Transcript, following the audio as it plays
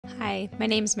Hi, my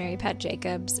name's Mary Pat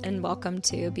Jacobs, and welcome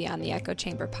to Beyond the Echo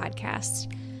Chamber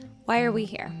podcast. Why are we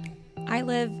here? I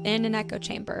live in an echo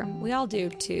chamber. We all do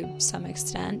to some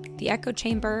extent. The echo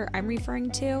chamber I'm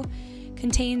referring to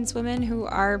contains women who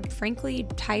are frankly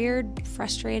tired,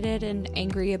 frustrated, and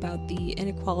angry about the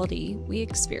inequality we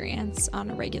experience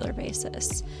on a regular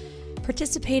basis.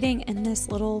 Participating in this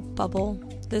little bubble,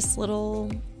 this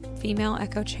little female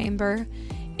echo chamber,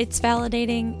 it's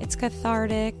validating, it's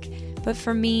cathartic, but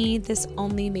for me, this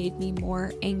only made me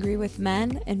more angry with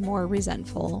men and more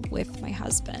resentful with my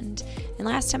husband. And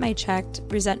last time I checked,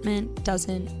 resentment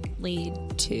doesn't lead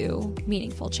to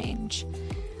meaningful change.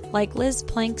 Like Liz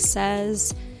Plank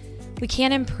says, we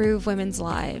can't improve women's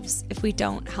lives if we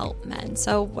don't help men.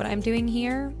 So what I'm doing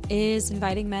here is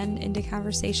inviting men into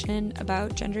conversation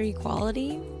about gender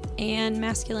equality and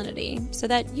masculinity so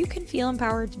that you can feel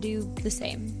empowered to do the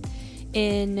same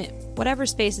in whatever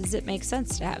spaces it makes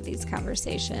sense to have these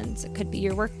conversations. It could be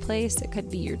your workplace, it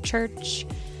could be your church,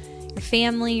 your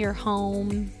family, your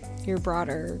home, your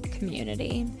broader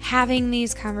community. Having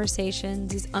these conversations,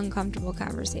 these uncomfortable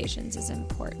conversations, is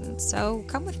important. So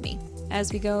come with me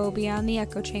as we go beyond the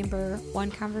echo chamber,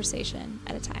 one conversation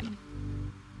at a time.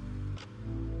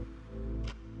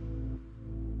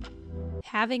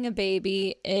 Having a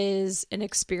baby is an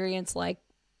experience like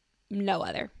no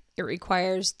other. It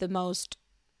requires the most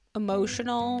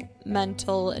emotional,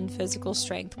 mental, and physical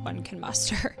strength one can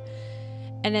muster.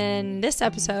 And in this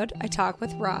episode, I talk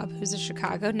with Rob, who's a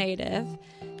Chicago native,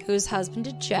 who's husband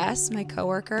to Jess, my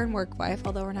coworker and work wife,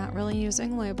 although we're not really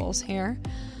using labels here.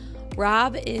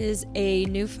 Rob is a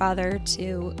new father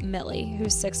to Millie,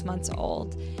 who's 6 months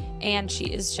old, and she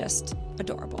is just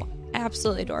adorable.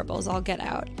 Absolutely adorable as all get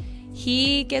out.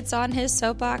 He gets on his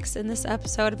soapbox in this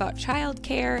episode about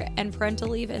childcare and parental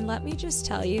leave, and let me just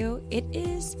tell you, it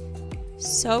is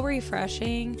so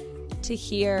refreshing to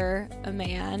hear a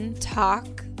man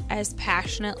talk as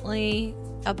passionately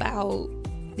about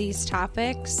these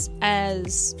topics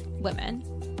as women.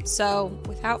 So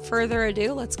without further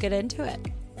ado, let's get into it.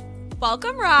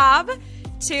 Welcome, Rob,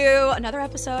 to another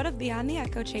episode of Beyond the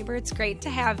Echo Chamber. It's great to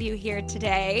have you here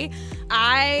today.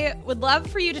 I would love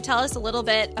for you to tell us a little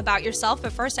bit about yourself,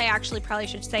 but first I actually probably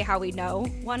should say how we know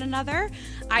one another.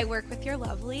 I work with your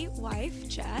lovely wife,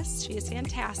 Jess. She is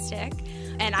fantastic,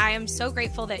 and I am so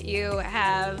grateful that you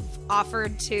have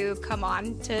offered to come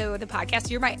on to the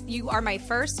podcast. You are my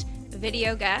first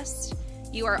video guest.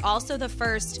 You are also the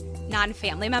first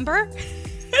non-family member.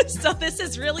 So this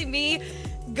is really me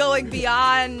going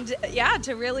beyond,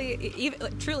 to really,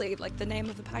 even, truly, like the name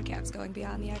of the podcast, going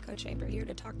beyond the echo chamber, here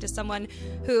to talk to someone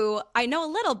who I know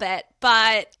a little bit,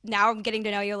 but now I'm getting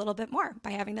to know you a little bit more by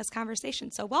having this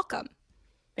conversation. So welcome.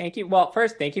 Thank you. Well,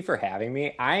 first, thank you for having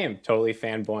me. I am totally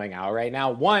fanboying out right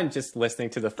now. One, just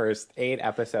listening to the first 8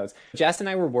 episodes. Jess and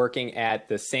I were working at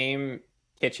the same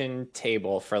kitchen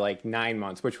table for like 9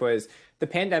 months, which was, the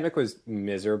pandemic was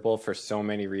miserable for so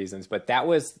many reasons, but that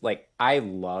was like, I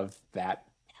loved that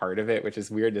part of it, which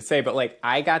is weird to say, but like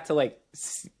I got to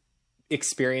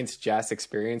experience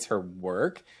her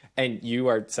work, and you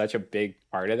are such a big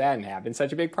part of that and have been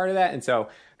such a big part of that. And so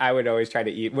I would always try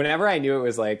to eat whenever I knew it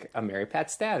was like a Mary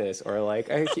Pat status or like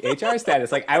a HR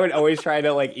status, like I would always try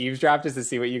to like eavesdrop just to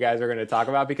see what you guys are going to talk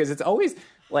about, because it's always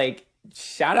like,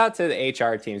 shout out to the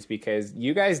HR teams, because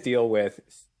you guys deal with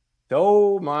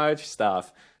so much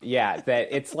stuff. Yeah. That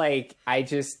it's like,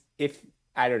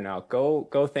 I don't know,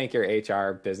 go thank your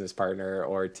HR business partner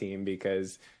or team,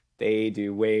 because they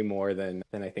do way more than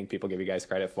I think people give you guys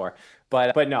credit for.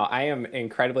 But no, I am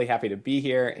incredibly happy to be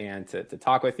here and to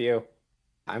talk with you.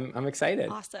 I'm excited.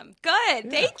 Awesome. Good.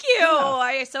 Yeah. Thank you. Yeah.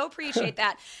 I so appreciate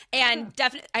that. And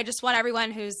definitely, I just want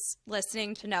everyone who's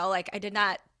listening to know, like, I did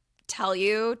not tell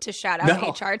you to shout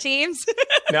out HR teams.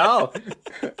 No.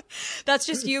 That's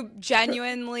just you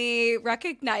genuinely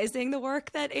recognizing the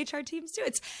work that HR teams do.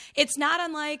 It's not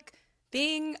unlike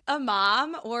being a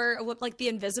mom or like the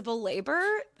invisible labor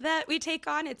that we take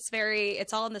on. It's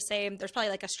all in the same, there's probably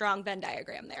like a strong Venn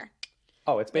diagram there.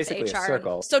 Oh, it's basically a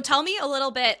circle. So tell me a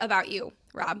little bit about you,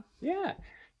 Rob. Yeah.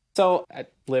 So I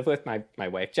live with my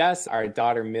wife, Jess, our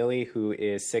daughter, Millie, who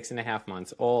is 6.5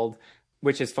 months old,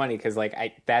 which is funny because like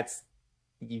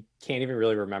you can't even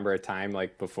really remember a time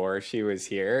like before she was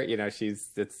here. You know,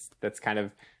 that's kind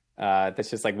of, that's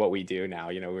just like what we do now.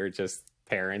 You know, we're just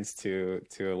parents to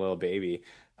a little baby.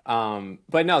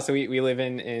 But no, so we live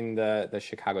in the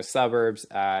Chicago suburbs,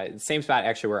 same spot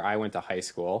actually where I went to high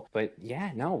school. But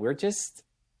yeah, no, we're just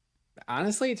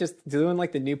honestly just doing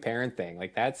like the new parent thing.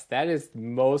 Like that is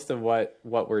most of what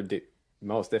we're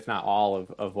most, if not all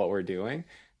of what we're doing.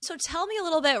 So tell me a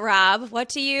little bit, Rob, what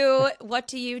do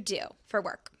you do for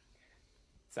work?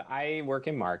 So I work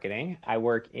in marketing. I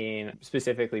work in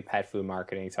specifically pet food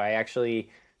marketing. So I actually,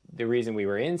 the reason we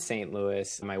were in St.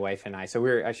 Louis, my wife and I, so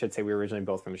I should say we were originally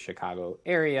both from the Chicago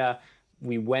area.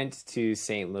 We went to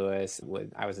St. Louis.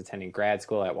 I was attending grad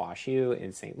school at WashU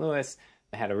in St. Louis.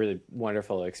 I had a really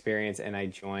wonderful experience, and I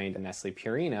joined Nestle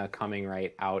Purina coming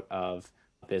right out of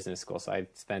business school. So I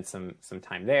spent some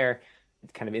time there,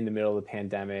 kind of in the middle of the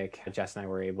pandemic. Jess and I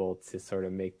were able to sort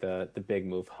of make the big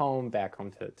move back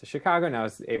home to Chicago, and I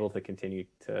was able to continue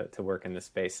to work in the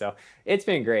space. So it's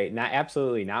been great. Not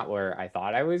absolutely not where I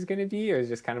thought I was going to be. It was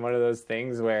just kind of one of those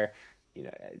things where,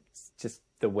 it's just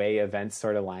the way events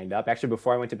sort of lined up. Actually,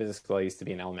 before I went to business school, I used to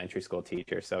be an elementary school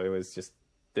teacher. So it was just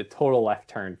the total left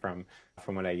turn from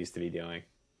what I used to be doing.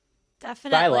 Definitely.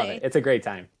 But I love it. It's a great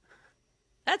time.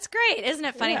 That's great. Isn't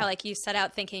it funny how like you set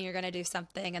out thinking you're going to do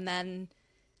something and then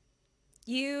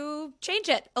you change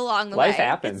it along the way. Life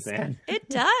happens, man. It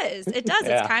does. It does.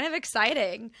 Yeah. It's kind of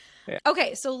exciting. Yeah.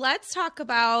 Okay, so let's talk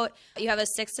about, you have a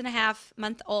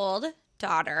 6.5-month-old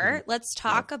daughter. Mm-hmm. Let's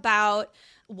talk about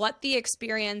what the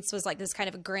experience was like. This kind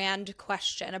of a grand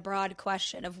question, a broad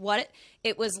question of what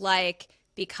it was like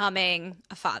becoming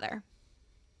a father.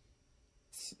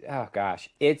 Oh gosh,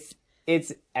 it's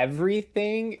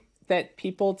everything that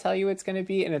people tell you it's going to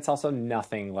be, and it's also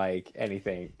nothing like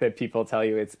anything that people tell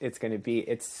you it's going to be.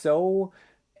 It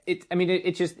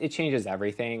changes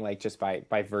everything, like just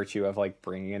by virtue of like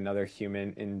bringing another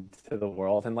human into the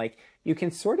world. And like you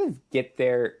can sort of get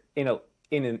there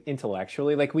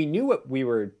intellectually. Like we knew what we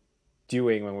were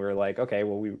doing when we were like, okay,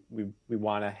 well we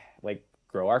want to like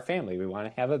grow our family, we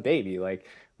want to have a baby. Like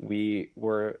we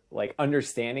were like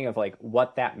understanding of like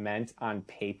what that meant on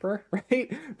paper,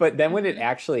 right? But then when it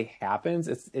actually happens,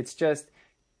 it's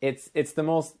the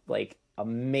most like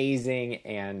amazing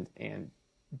and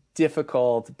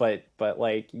difficult, but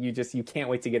like you can't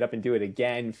wait to get up and do it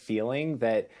again feeling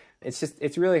that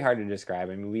it's really hard to describe.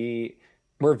 I mean,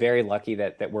 we're very lucky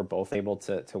that we're both able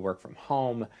to work from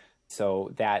home.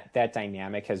 So that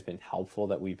dynamic has been helpful,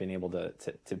 that we've been able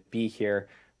to be here.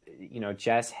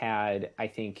 Jess had, I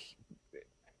think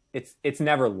it's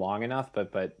never long enough,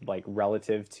 but like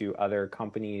relative to other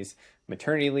companies'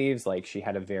 maternity leaves, like she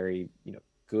had a very,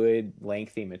 good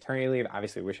lengthy maternity leave.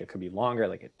 Obviously wish it could be longer,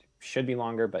 like it should be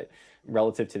longer, but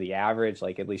relative to the average,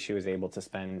 like at least she was able to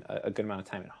spend a good amount of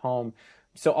time at home.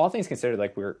 So all things considered,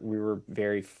 like we were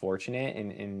very fortunate,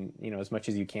 and as much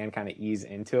as you can kind of ease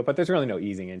into it, but there's really no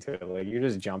easing into it. Like you're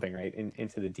just jumping right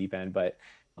into the deep end. But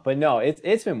no,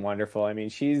 it's been wonderful. I mean,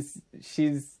 she's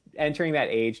entering that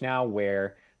age now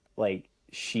where like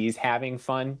she's having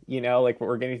fun, like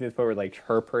we're getting to the point where like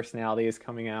her personality is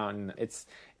coming out, and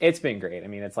it's been great. I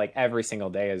mean, it's like every single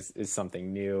day is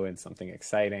something new and something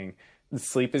exciting. The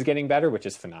sleep is getting better, which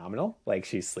is phenomenal. Like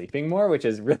she's sleeping more, which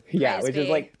is really, which is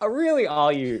like really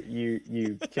all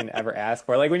you can ever ask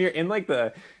for. Like when you're in like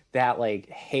that like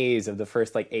haze of the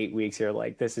first like 8 weeks, you're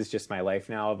like, this is just my life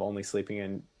now of only sleeping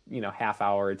in, half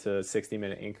hour to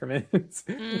 60-minute increments.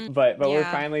 But we're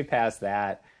finally past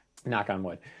that. Knock on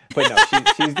wood. But no,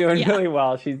 she's doing really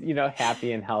well. She's,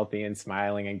 happy and healthy and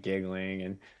smiling and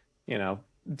giggling and,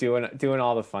 doing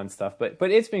all the fun stuff. But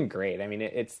it's been great. I mean,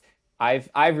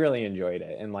 I've really enjoyed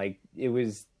it. And like, it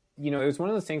was one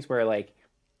of those things where like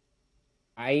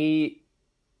I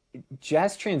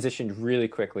just transitioned really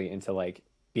quickly into like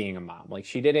being a mom. Like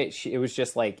she did it. It was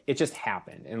just like, it just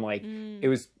happened. And like, it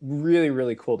was really,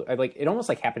 really cool. Like it almost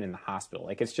like happened in the hospital.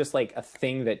 Like, it's just like a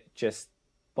thing that just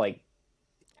like,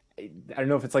 I don't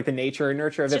know if it's like the nature or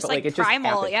nurture of it, but like it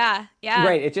primal, just happened. Yeah.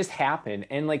 Right. It just happened.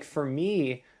 And like, for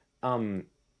me,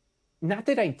 not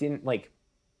that I didn't like,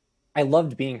 I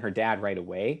loved being her dad right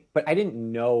away, but I didn't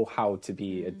know how to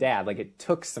be a dad. Like it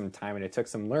took some time and it took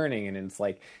some learning, and it's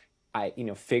like,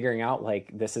 figuring out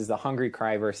like, this is the hungry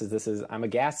cry versus this is, I'm a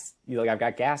gas, I've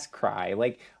got gas cry,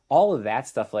 like all of that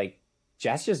stuff. Like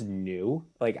Jess just knew,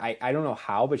 like, I don't know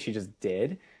how, but she just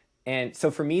did. And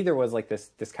so for me, there was like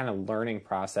this kind of learning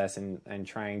process and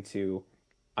trying to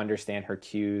understand her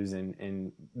cues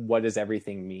and what does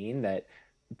everything mean that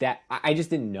I just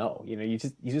didn't know. You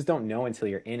just don't know until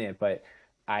you're in it. But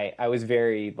I was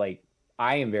very like,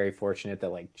 I am very fortunate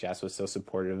that like Jess was so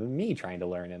supportive of me trying to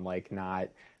learn, and like not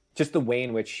just the way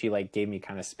in which she like gave me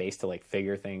kind of space to like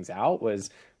figure things out was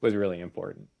really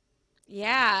important.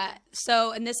 Yeah.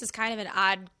 So, and this is kind of an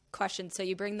odd question. So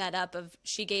you bring that up of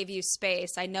she gave you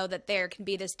space. I know that there can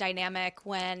be this dynamic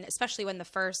especially when the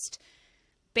first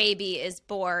baby is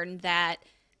born, that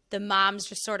the mom's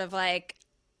just sort of like,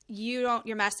 you're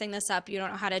messing this up. You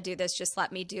don't know how to do this. Just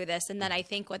let me do this. And then I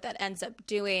think what that ends up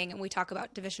doing, and we talk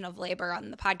about division of labor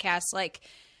on the podcast, like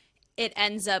it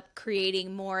ends up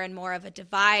creating more and more of a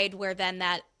divide where then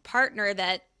that partner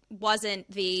that wasn't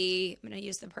the, I'm going to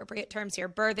use the appropriate terms here,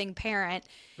 birthing parent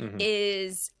Hmm.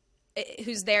 is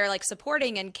who's there like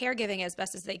supporting and caregiving as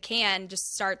best as they can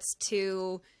just starts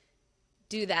to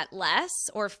do that less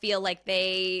or feel like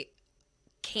they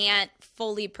can't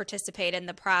fully participate in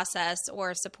the process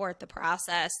or support the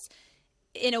process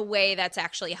in a way that's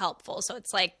actually helpful. So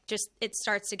it's like just it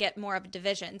starts to get more of a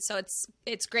division. So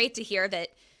it's great to hear that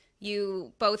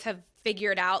you both have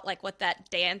figured out like what that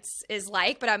dance is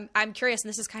like, but I'm curious, and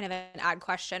this is kind of an odd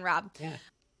question, Rob. Yeah.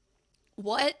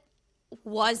 What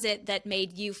was it that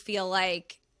made you feel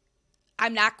like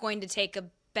I'm not going to take a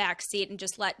back seat and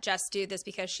just let Jess do this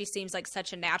because she seems like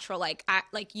such a natural like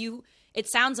you it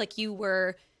sounds like you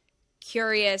were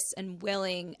curious and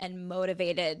willing and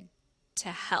motivated to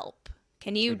help.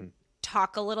 Can you Hmm.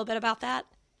 talk a little bit about that?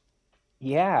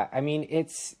 Yeah, I mean,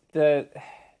 so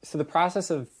the process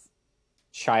of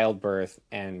childbirth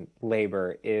and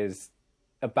labor is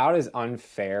about as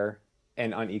unfair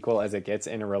and unequal as it gets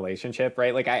in a relationship,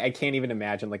 right? Like I can't even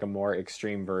imagine like a more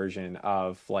extreme version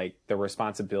of like the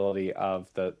responsibility of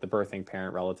the birthing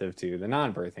parent relative to the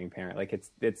non-birthing parent. Like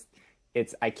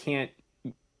it's I can't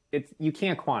it's you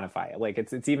can't quantify it. Like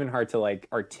it's even hard to like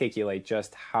articulate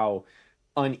just how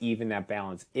uneven that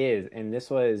balance is. And this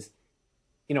was,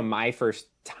 my first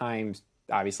time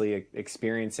obviously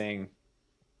experiencing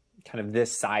kind of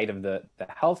this side of the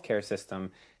healthcare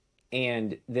system,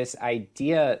 and this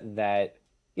idea that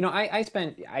I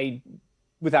spent I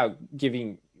without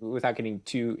getting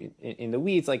too in the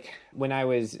weeds, like when I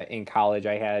was in college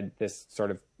I had this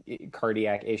sort of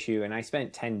cardiac issue and I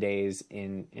spent 10 days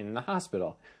in the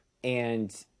hospital,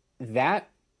 and that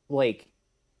like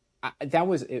that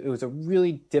was it was a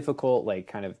really difficult, like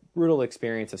kind of brutal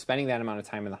experience of spending that amount of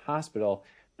time in the hospital,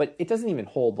 but it doesn't even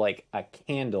hold like a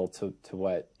candle to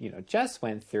what Jess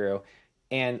went through.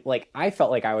 And like I felt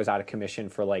like I was out of commission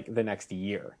for like the next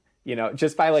year,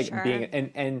 just by like being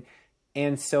Sure.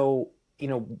 and so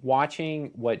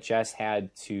watching what Jess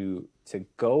had to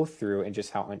go through and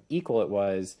just how unequal it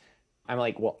was, I'm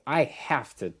like, well, I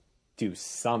have to do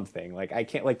something. Like I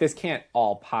can't, like this can't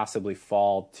all possibly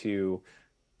fall to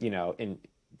in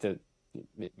the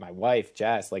my wife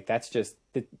Jess. Like that's just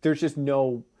there's just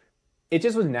no, it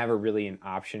just was never really an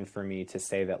option for me to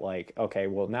say that like, okay,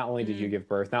 well, not only did you Mm, give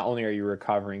birth, not only are you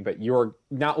recovering, but you're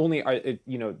not only are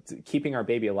keeping our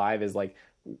baby alive is like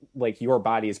your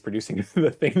body is producing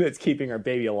the thing that's keeping our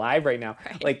baby alive right now.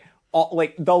 right. Like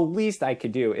like the least I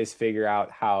could do is figure out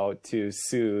how to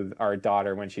soothe our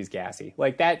daughter when she's gassy.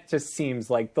 Like that just seems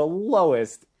like the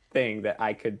lowest thing that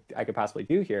I could possibly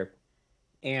do here.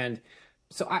 And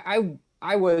so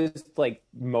I was like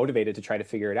motivated to try to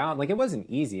figure it out. Like it wasn't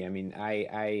easy. I mean,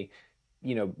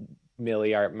 you know,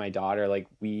 Millie, my daughter, like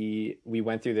we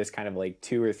went through this kind of like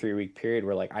 2 or 3 week period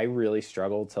where like I really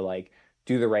struggled to like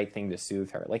do the right thing to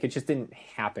soothe her. Like it just didn't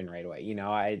happen right away.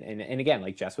 And again,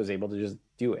 like Jess was able to just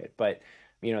do it. But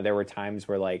there were times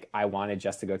where like I wanted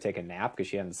Jess to go take a nap because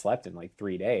she hadn't slept in like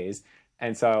 3 days.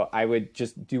 And so I would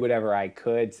just do whatever I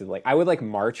could to like I would like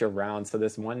march around. So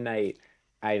this one night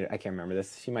I can't remember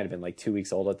this. She might have been like 2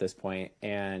 weeks old at this point,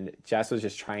 and Jess was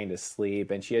just trying to sleep,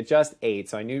 and she had just ate,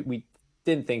 so I knew we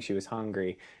didn't think she was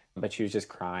hungry, but she was just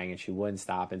crying and she wouldn't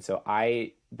stop. And so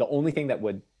the only thing that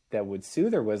would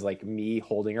soothe her was like me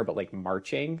holding her, but like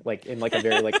marching, like in like a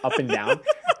very like up and down.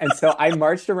 And so I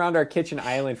marched around our kitchen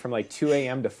island from like 2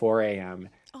 a.m. to 4 a.m.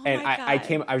 Oh And my I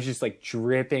God. I was just like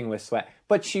dripping with sweat,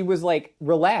 but she was like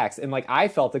relaxed and like I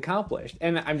felt accomplished.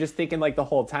 And I'm just thinking like the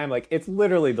whole time, like it's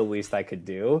literally the least I could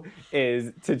do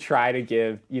is to try to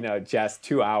give, Jess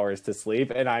 2 hours to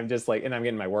sleep. And I'm just like, and I'm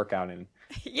getting my workout in.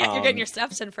 Yeah, you're getting your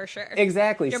steps in for sure.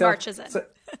 Exactly. Your So, marches in. so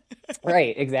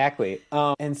right, exactly.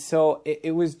 And so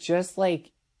it was just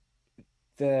like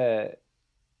the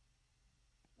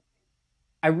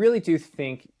I really do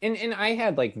think, and I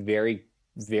had like very,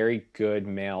 very good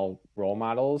male role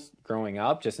models growing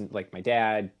up, just like my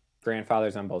dad,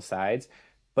 grandfathers on both sides.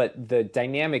 But the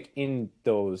dynamic in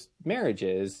those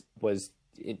marriages was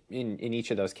in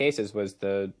each of those cases was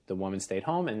the woman stayed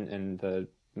home and the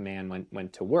man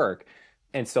went to work.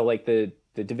 And so like the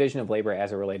division of labor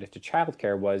as it related to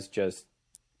childcare was just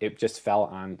it just fell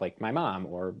on like my mom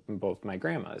or both my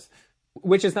grandmas,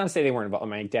 which is not to say they weren't involved.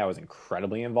 My dad was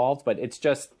incredibly involved, but it's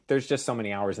just there's just so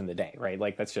many hours in the day, right?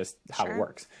 Like that's just how it Sure.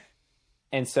 works.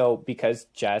 And so because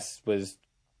Jess was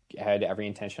had every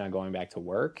intention on going back to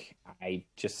work, I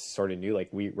just sort of knew like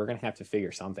we're gonna have to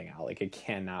figure something out. Like it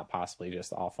cannot possibly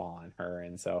just all fall on her.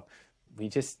 And so you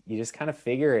just kind of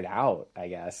figure it out, I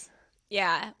guess.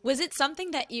 Yeah. Was it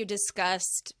something that you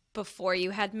discussed before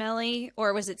you had Millie,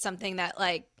 or was it something that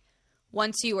like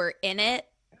once you were in it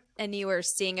and you were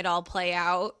seeing it all play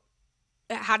out,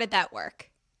 how did that work?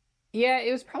 Yeah,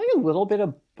 it was probably a little bit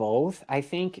of both. I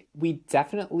think we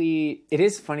definitely, it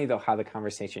is funny though how the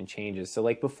conversation changes. So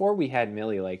like before we had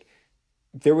Millie, like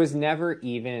there was never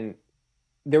even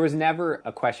there was never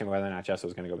a question whether or not Jess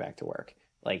was going to go back to work.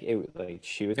 Like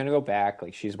she was going to go back.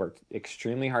 Like she's worked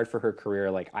extremely hard for her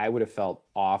career. Like I would have felt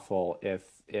awful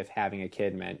if having a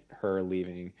kid meant her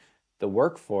leaving the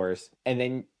workforce. And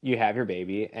then you have your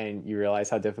baby and you realize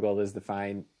how difficult it is to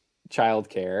find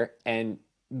childcare. And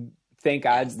thank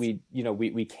God Yes.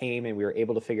 we came and we were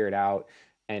able to figure it out.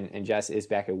 And Jess is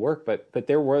back at work. But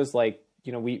there was like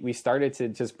we started to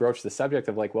just broach the subject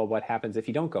of like, well, what happens if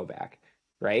you don't go back?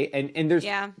 Right. And there's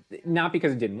Yeah. not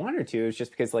because it didn't want her to, it's just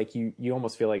because like you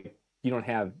almost feel like you don't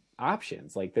have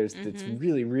options. Like it's Mm-hmm.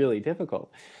 really, really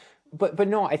difficult. But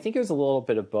no, I think it was a little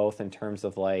bit of both in terms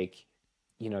of like,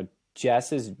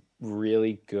 Jess is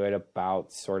really good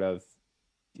about sort of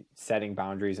setting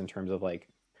boundaries in terms of like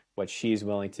what she's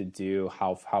willing to do,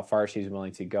 how far she's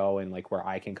willing to go, and like where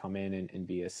I can come in and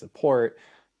be a support.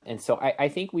 And so I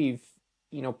think we've,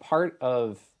 you know, part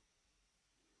of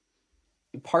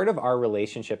our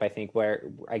relationship, I think,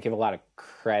 where I give a lot of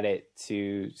credit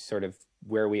to sort of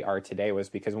where we are today was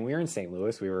because when we were in St.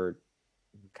 Louis, we were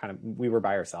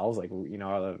by ourselves, like,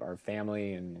 our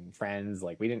family and friends,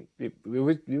 like we didn't, it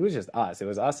was just us. It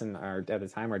was us and at the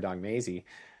time, our dog Maisie.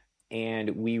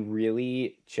 And we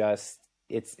really just,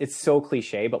 it's so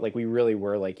cliche, but like we really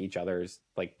were like each other's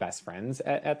like best friends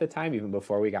at the time, even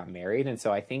before we got married. And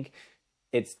so I think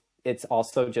it's, it's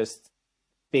also just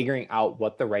figuring out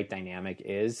what the right dynamic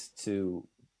is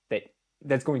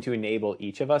that's going to enable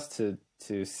each of us to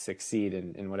succeed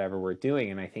in whatever we're doing.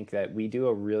 And I think that we do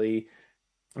a really,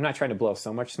 I'm not trying to blow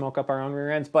so much smoke up our own rear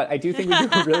ends, but I do think we do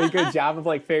a really good job of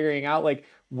like figuring out like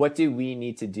what do we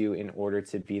need to do in order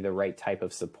to be the right type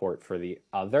of support for the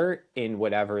other in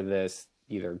whatever this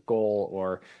either goal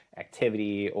or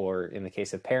activity, or in the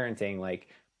case of parenting, like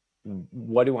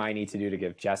what do I need to do to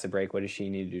give Jess a break? What does she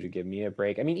need to do to give me a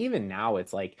break? I mean, even now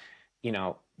it's like,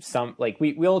 some like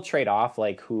we'll trade off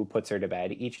like who puts her to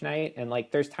bed each night. And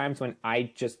like there's times when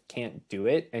I just can't do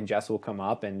it and Jess will come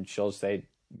up and she'll say,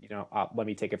 let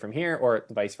me take it from here, or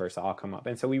vice versa, I'll come up.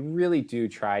 And so we really do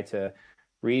try to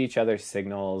read each other's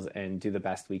signals and do the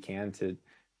best we can to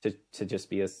just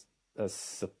be a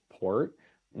support,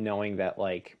 knowing that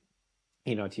like,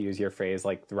 to use your phrase,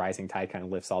 like the rising tide kind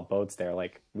of lifts all boats there.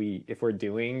 Like if we're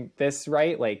doing this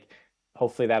right, like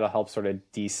hopefully that'll help sort of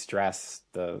de-stress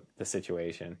the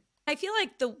situation. I feel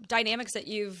like the dynamics that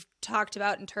you've talked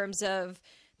about in terms of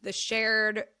the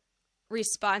shared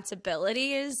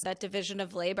responsibilities, that division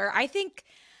of labor, I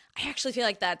actually feel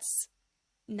like that's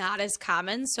not as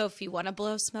common. So if you want to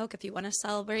blow smoke, if you want to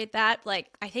celebrate that, like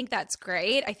I think that's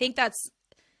great. I think that's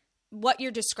what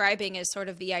you're describing is sort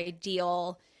of the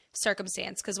ideal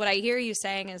circumstance, because what I hear you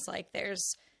saying is like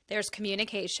there's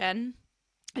communication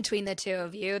between the two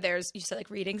of you. There's, you said, like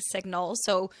reading signals,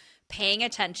 so paying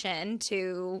attention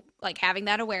to like having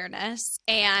that awareness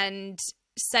and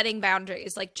setting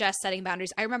boundaries, like Jess setting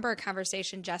boundaries. I remember a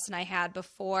conversation Jess and I had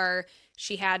before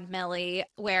she had Millie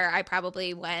where I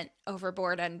probably went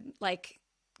overboard and like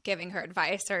giving her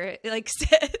advice or like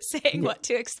saying Yeah. what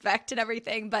to expect and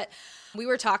everything. But we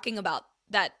were talking about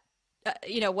that,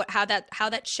 how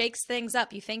that shakes things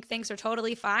up. You think things are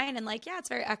totally fine and like, yeah, it's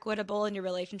very equitable in your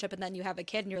relationship. And then you have a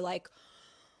kid and you're like,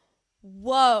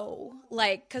 whoa,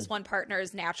 like, because one partner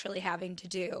is naturally having to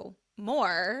do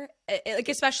more, like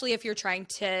especially if you're trying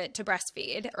to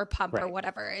breastfeed or pump or Right.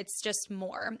 whatever, it's just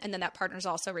more. And then that partner's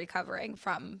also recovering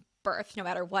from birth, no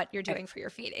matter what you're doing for your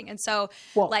feeding. And so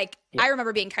Well, like yeah. I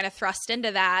remember being kind of thrust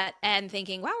into that and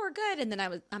thinking, wow, we're good. And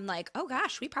then I'm like, oh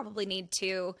gosh, we probably need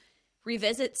to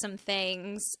revisit some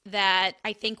things that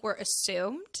I think were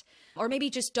assumed or maybe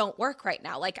just don't work right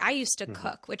now. Like I used to Mhm.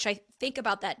 cook, which I think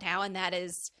about that now, and that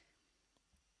is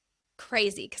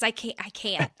crazy because I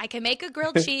can make a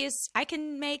grilled cheese, I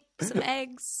can make some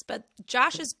eggs, but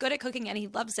Josh is good at cooking and he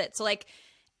loves it. So like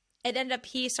it ended up,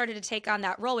 he started to take on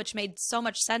that role, which made so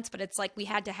much sense. But it's like we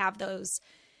had to have those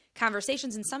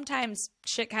conversations, and sometimes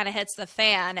shit kind of hits the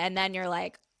fan, and then you're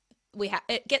like,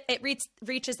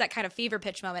 reaches that kind of fever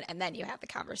pitch moment, and then you have the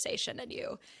conversation,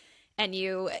 and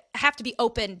you have to be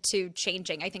open to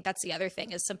changing. I think that's the other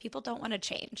thing is some people don't want to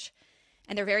change,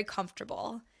 and they're very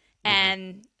comfortable, Mhm.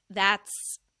 and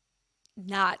that's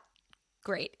not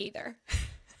great either.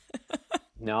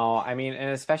 No, I mean,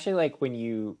 and especially like when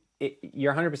you're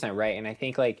 100% right. And I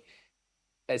think like,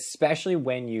 especially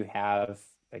when you have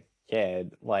a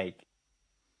kid, like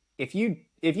if you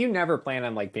if you never plan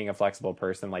on like being a flexible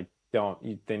person, like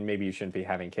then maybe you shouldn't be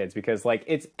having kids, because like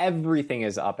it's everything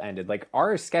is upended. Like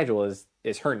our schedule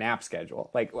is her nap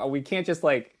schedule. Like we can't just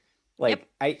Yep. like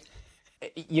I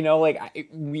you know, like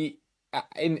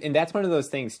and that's one of those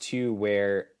things too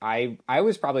where I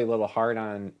was probably a little hard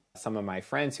on some of my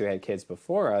friends who had kids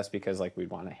before us, because like we'd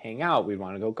want to hang out, we'd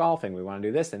want to go golfing, we want to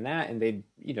do this and that, and they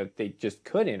just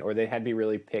couldn't, or they had to be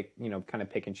really kind of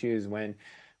pick and choose when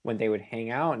they would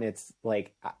hang out. And it's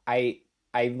like I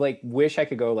like wish I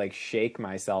could go like shake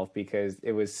myself, because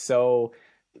it was so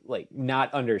like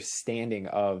not understanding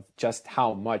of just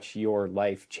how much your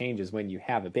life changes when you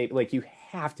have a baby. Like you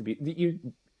have to be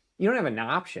you don't have an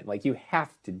option. Like you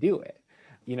have to do it.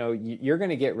 You're going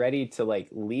to get ready to like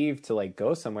leave to like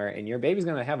go somewhere, and your baby's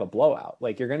going to have a blowout.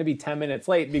 Like you're going to be 10 minutes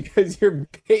late because your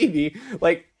baby,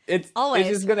 like it's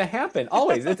just going to happen.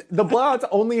 Always. The blowouts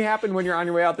only happen when you're on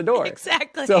your way out the door.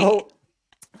 Exactly. So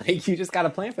like you just got to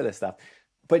plan for this stuff.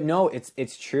 But no,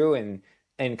 it's true. And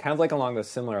kind of like along those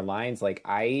similar lines, like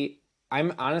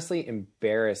I'm honestly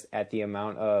embarrassed at the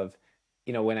amount of,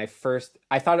 when I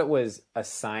thought it was a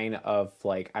sign of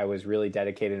like I was really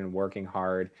dedicated and working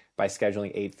hard by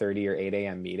scheduling 8:30 or 8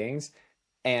 a.m. meetings.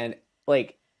 And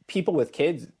like people with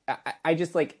kids, I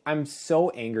just like, I'm so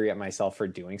angry at myself for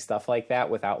doing stuff like that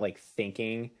without like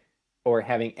thinking or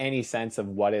having any sense of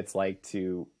what it's like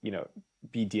to,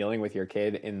 be dealing with your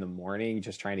kid in the morning,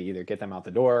 just trying to either get them out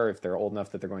the door if they're old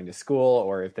enough that they're going to school,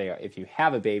 or if you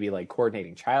have a baby, like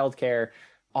coordinating childcare,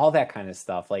 all that kind of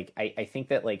stuff. Like I think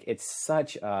that like it's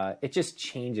such it just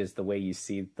changes the way you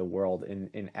see the world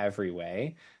in every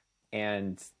way.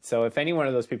 And so if any one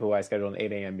of those people who I scheduled an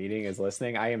 8 a.m. meeting is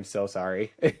listening, I am so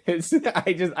sorry.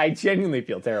 I genuinely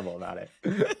feel terrible about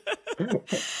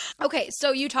it. Okay,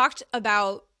 so you talked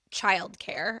about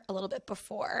childcare a little bit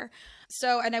before.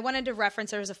 So, and I wanted to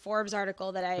reference, there was a Forbes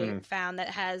article that I found that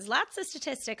has lots of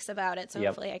statistics about it. So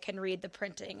hopefully I can read the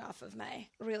printing off of my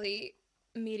really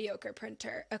mediocre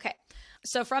printer. Okay.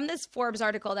 So from this Forbes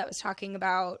article that was talking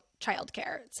about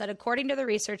childcare, it said, according to the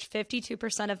research,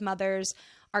 52% of mothers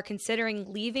are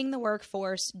considering leaving the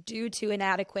workforce due to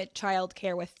inadequate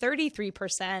childcare, with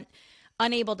 33%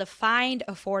 unable to find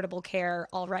affordable care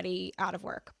already out of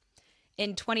work.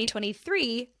 In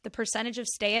 2023, the percentage of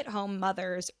stay-at-home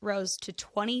mothers rose to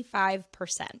 25%,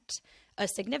 a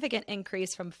significant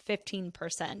increase from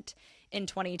 15% in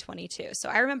 2022. So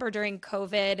I remember during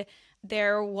COVID,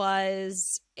 there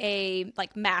was a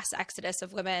like mass exodus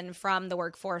of women from the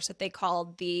workforce that they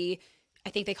called I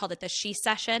think they called it the she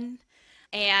session.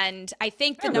 And I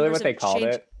think the numbers what they called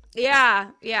changed. it.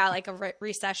 Yeah, like a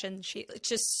recession.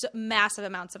 Just massive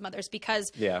amounts of mothers, because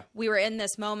we were in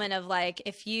this moment of like,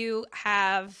 if you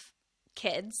have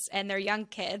kids and they're young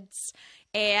kids,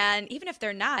 and even if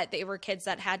they're not, they were kids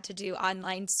that had to do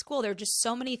online school. There are just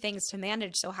so many things to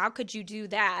manage. So how could you do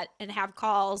that and have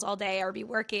calls all day or be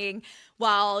working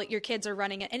while your kids are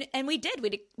running it? And we did.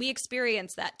 We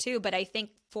experienced that too. But I think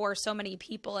for so many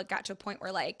people, it got to a point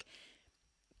where like,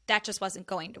 that just wasn't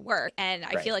going to work. And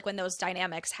I feel like when those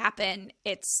dynamics happen,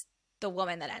 it's the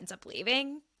woman that ends up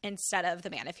leaving instead of the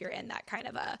man, if you're in that kind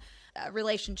of a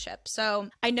relationship. So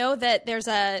I know that there's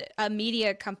a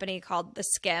media company called The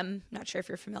Skim. Not sure if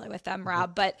you're familiar with them,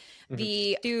 Rob, but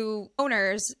the two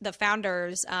owners, the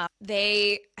founders,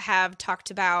 they have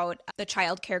talked about the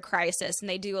childcare crisis, and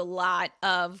they do a lot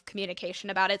of communication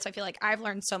about it. So I feel like I've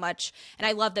learned so much, and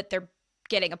I love that they're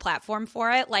getting a platform for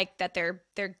it, like that they're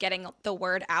getting the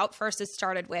word out. First, it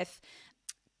started with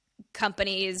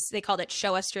companies, they called it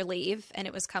Show Us Your Leave, and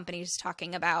it was companies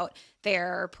talking about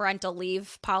their parental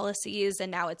leave policies,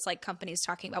 and now it's like companies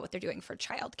talking about what they're doing for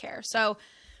childcare. So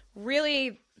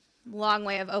really long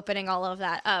way of opening all of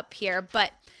that up here.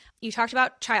 But you talked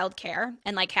about childcare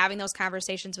and like having those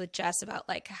conversations with Jess about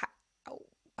like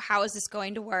how is this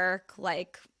going to work?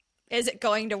 Like, is it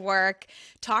going to work?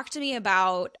 Talk to me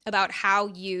about how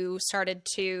you started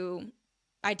to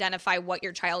identify what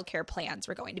your childcare plans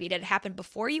were going to be. Did it happen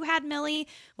before you had Millie?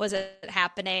 Was it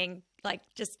happening? Like,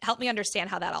 just help me understand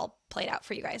how that all played out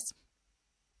for you guys.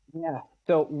 Yeah.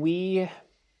 So we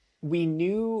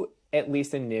knew, at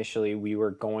least initially, we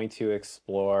were going to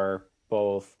explore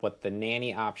both what the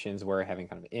nanny options were, having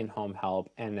kind of in-home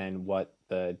help, and then what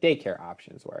the daycare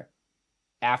options were.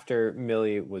 After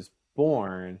Millie was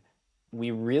born, we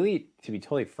really, to be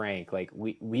totally frank, like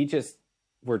we just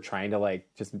were trying to like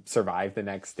just survive the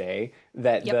next day.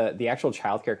 That the actual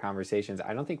childcare conversations,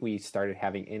 I don't think we started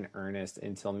having in earnest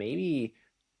until maybe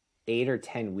 8 or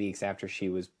 10 weeks after she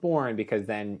was born, because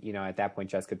then, at that point,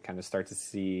 Jess could kind of start to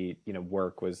see,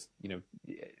 work was,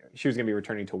 she was going to be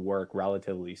returning to work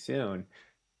relatively soon.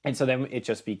 And so then it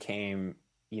just became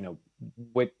you know,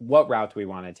 what route do we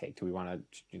want to take? Do we want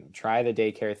to, try the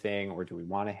daycare thing, or do we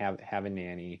want to have a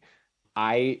nanny?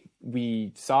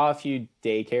 We saw a few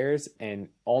daycares, and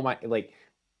all my like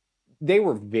they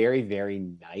were very, very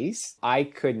nice.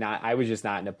 I was just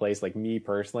not in a place, like me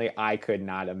personally, I could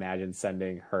not imagine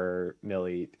sending her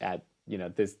Millie at,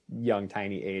 this young,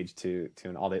 tiny age to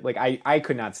an all day. Like I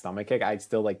could not stomach it. I'd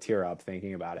still like tear up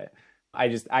thinking about it. I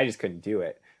just couldn't do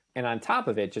it. And on top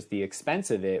of it, just the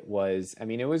expense of it was, I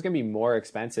mean, it was going to be more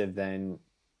expensive than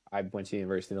I went to the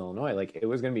University of Illinois. Like it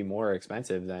was going to be more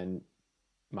expensive than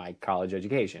my college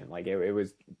education. Like it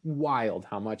was wild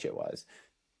how much it was.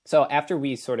 So after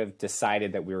we sort of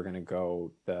decided that we were going to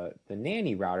go the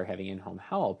nanny route, or having in-home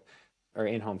help or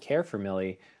in-home care for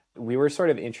Millie, we were sort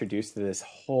of introduced to this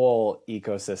whole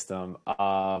ecosystem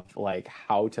of like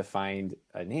how to find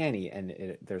a nanny.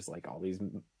 And there's like all these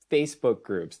Facebook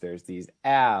groups, there's these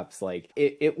apps. Like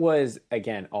it was,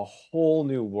 again, a whole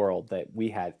new world that we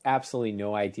had absolutely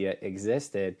no idea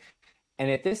existed. And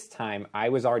at this time, I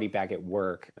was already back at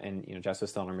work, and Jess was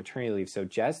still on her maternity leave. So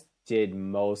Jess did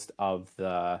most of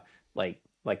the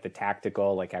like the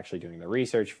tactical, like actually doing the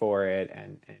research for it,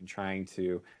 and trying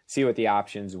to see what the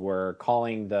options were,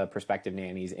 calling the prospective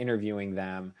nannies, interviewing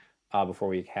them before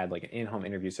we had like an in-home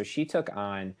interview. So she took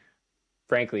on,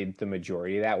 frankly, the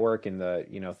majority of that work in the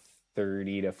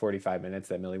 30 to 45 minutes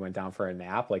that Millie went down for a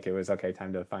nap. Like it was okay,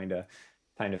 time to find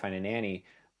a nanny.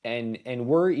 And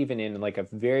we're even in like a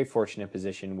very fortunate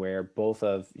position where both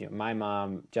of my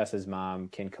mom, Jess's mom,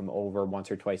 can come over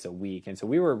once or twice a week. And so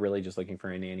we were really just looking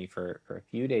for a nanny for a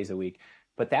few days a week.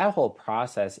 But that whole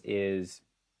process it's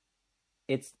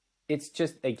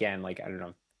just, again, like, I don't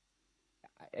know,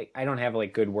 I don't have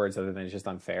like good words other than it's just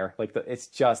unfair. Like it's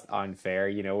just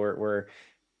unfair. We're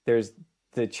there's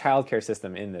the childcare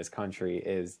system in this country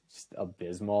is just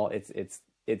abysmal.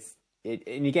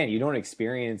 And again, you don't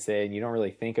experience it and you don't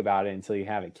really think about it until you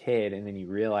have a kid, and then you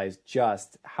realize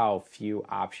just how few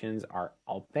options are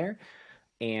out there.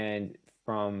 And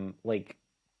from like,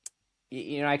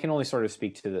 I can only sort of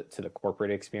speak to the corporate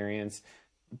experience,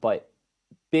 but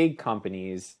big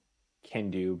companies can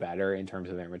do better in terms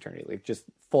of their maternity leave. Just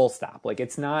full stop. Like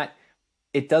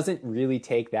it doesn't really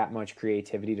take that much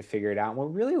creativity to figure it out. And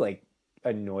what really like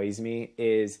annoys me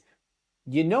is,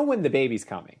 when the baby's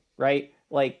coming, right?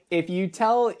 Like if you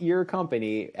tell your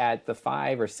company at the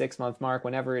 5 or 6 month mark,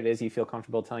 whenever it is you feel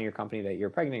comfortable telling your company that you're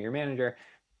pregnant, your manager,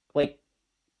 like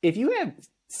if you have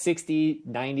 60,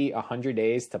 90, 100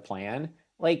 days to plan,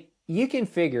 like you can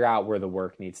figure out where the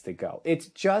work needs to go. It's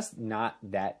just not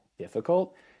that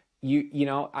difficult.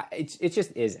 It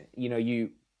just isn't. You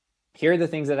here are the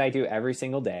things that I do every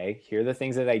single day. Here are the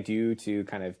things that I do to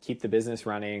kind of keep the business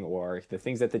running, or the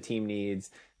things that the team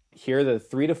needs. Here are the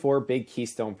 3 to 4 big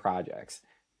keystone projects.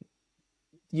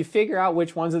 You figure out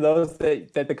which ones of those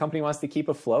that the company wants to keep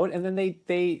afloat, and then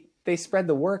they spread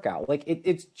the work out. Like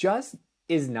it's just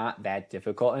is not that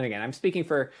difficult. And again, I'm speaking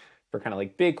for kind of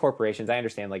like big corporations. I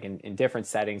understand like in different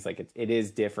settings, like it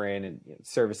is different, and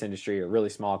service industry or really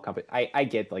small company. I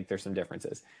get like there's some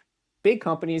differences. Big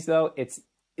companies though,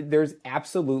 there's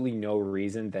absolutely no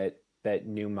reason that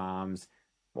new moms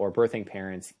or birthing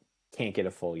parents can't get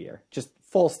a full year. Just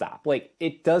full stop. Like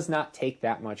it does not take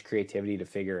that much creativity to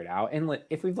figure it out. And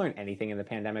if we've learned anything in the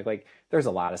pandemic, like there's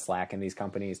a lot of slack in these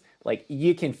companies. Like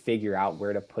you can figure out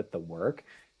where to put the work.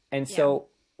 And so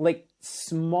like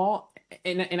small,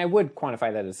 and I would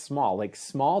quantify that as small, like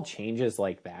small changes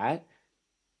like that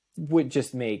would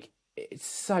just make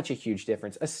such a huge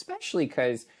difference, especially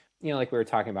because, like we were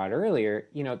talking about earlier,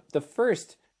 the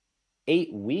first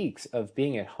 8 weeks of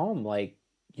being at home, like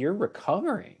you're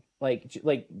recovering, like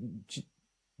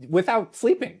without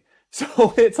sleeping.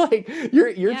 So it's like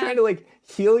you're trying to like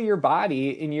heal your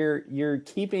body, and you're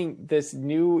keeping this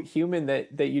new human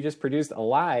that you just produced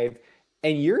alive,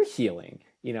 and you're healing,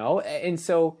 And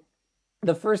so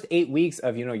the first 8 weeks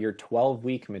of, your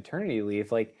 12-week maternity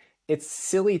leave, like it's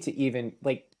silly to even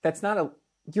like, that's not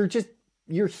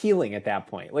you're healing at that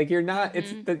point. Like you're not,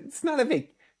 it's not a big,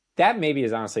 that maybe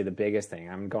is honestly the biggest thing.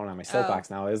 I'm going on my soapbox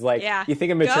now, is like, you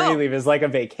think of maternity leave as like a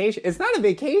vacation. It's not a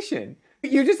vacation.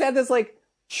 You just had this like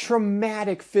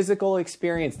traumatic physical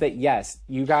experience that, yes,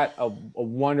 you got a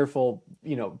wonderful,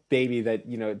 baby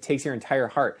that, takes your entire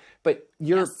heart, but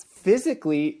you're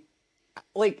physically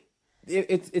like,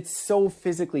 it's so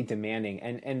physically demanding.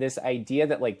 And this idea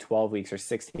that like 12 weeks or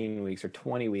 16 weeks or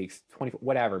 20 weeks, 20,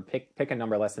 whatever, pick a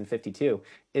number less than 52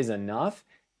 is enough.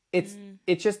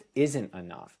 It just isn't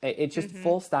enough. It just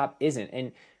full stop isn't.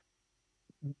 And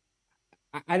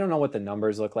I don't know what the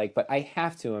numbers look like, but I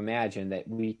have to imagine that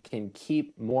we can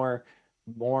keep more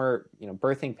more,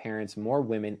 birthing parents, more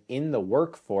women in the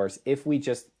workforce if we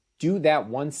just do that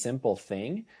one simple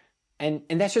thing. And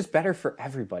that's just better for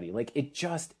everybody. Like it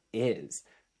just is.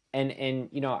 And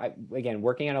again,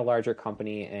 working at a larger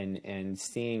company and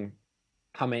seeing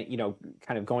how many,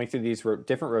 kind of going through these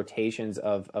different rotations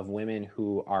of women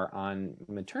who are on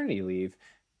maternity leave,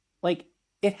 like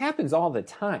it happens all the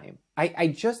time. I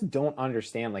just don't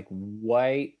understand like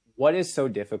what is so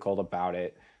difficult about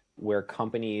it where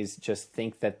companies just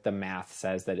think that the math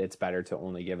says that it's better to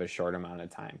only give a short amount of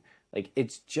time. Like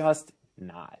it's just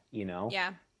not.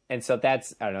 Yeah. And so I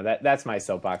don't know, that's my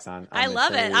soapbox on I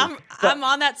love it. I'm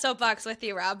on that soapbox with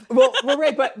you, Rob. well,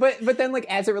 right, but then like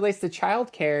as it relates to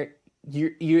childcare,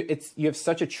 you have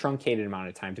such a truncated amount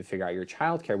of time to figure out your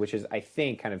childcare, which is, I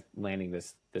think, kind of landing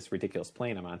this ridiculous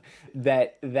plane I'm on,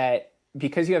 that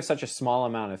because you have such a small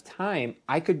amount of time,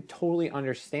 I could totally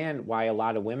understand why a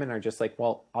lot of women are just like,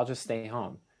 well, I'll just stay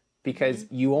home, because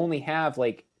you only have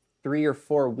like 3 or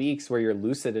 4 weeks where you're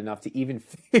lucid enough to even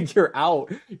figure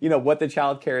out, what the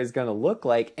childcare is going to look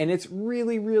like. And it's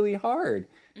really, really hard.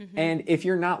 Mm-hmm. And if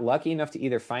you're not lucky enough to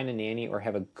either find a nanny or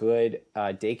have a good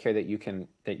daycare that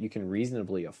you can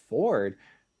reasonably afford,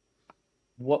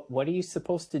 what are you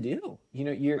supposed to do?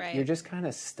 You're just kind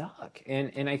of stuck.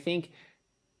 And I think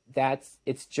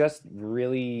it's just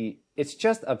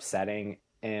upsetting.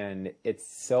 And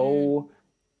it's so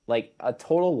like a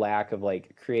total lack of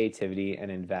like creativity and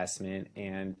investment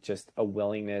and just a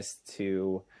willingness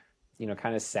to,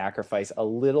 kind of sacrifice a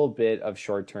little bit of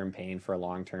short-term pain for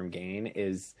long-term gain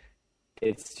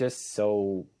it just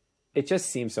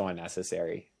seems so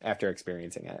unnecessary after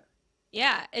experiencing it.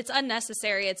 Yeah, it's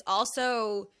unnecessary. It's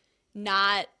also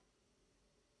not,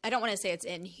 I don't want to say it's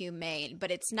inhumane,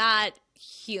 but it's not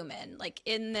human. Like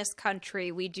in this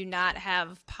country, we do not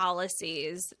have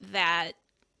policies that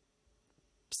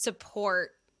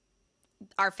support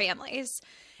our families.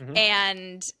 Mm-hmm.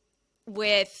 And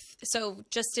so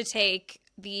just to take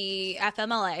the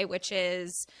FMLA, which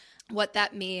is what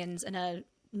that means in a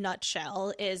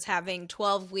nutshell, is having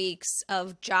 12 weeks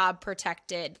of job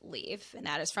protected leave, and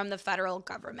that is from the federal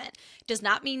government. Does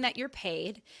not mean that you're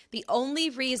paid. The only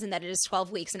reason that it is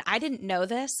 12 weeks, and I didn't know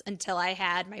this until I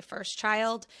had my first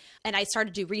child and I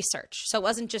started to do research. So it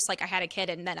wasn't just like I had a kid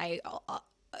and then I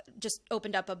just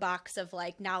opened up a box of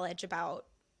like knowledge about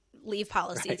leave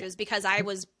policies. Right. It was because I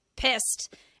was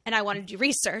pissed and I wanted to do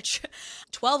research.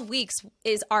 12 weeks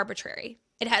is arbitrary.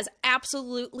 It has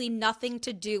absolutely nothing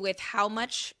to do with how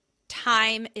much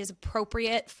time is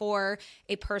appropriate for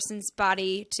a person's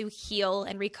body to heal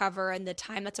and recover, and the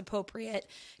time that's appropriate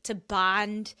to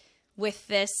bond with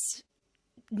this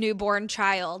newborn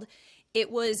child.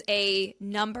 It was a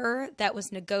number that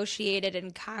was negotiated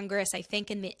in Congress, I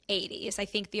think, in the 80s. I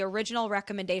think the original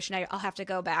recommendation, I'll have to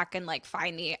go back and like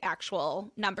find the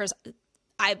actual numbers.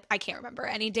 I can't remember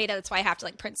any data. That's why I have to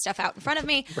like print stuff out in front of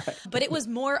me. Right. But it was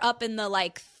more up in the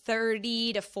like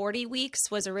 30 to 40 weeks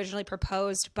was originally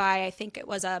proposed by, I think it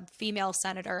was a female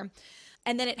senator.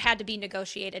 And then it had to be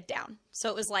negotiated down. So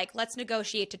it was like, let's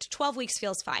negotiate to 12 weeks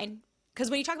feels fine.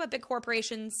 Because when you talk about big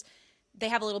corporations, they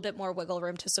have a little bit more wiggle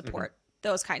room to support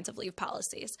those kinds of leave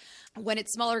policies. When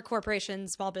it's smaller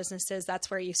corporations, small businesses, that's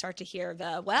where you start to hear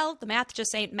the math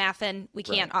just ain't mathin'. We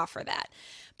can't offer that.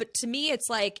 But to me,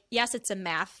 it's like, yes, it's a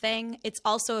math thing. It's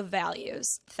also a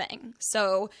values thing.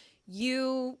 So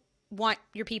you want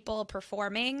your people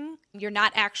performing. You're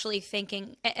not actually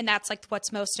thinking, and that's like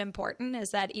what's most important, is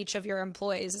that each of your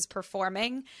employees is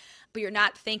performing. But you're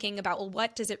not thinking about, well,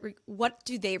 what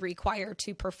do they require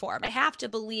to perform? I have to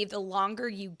believe the longer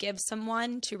you give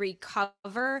someone to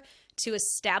recover, to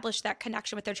establish that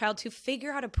connection with their child, to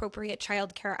figure out appropriate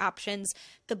childcare options,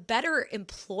 the better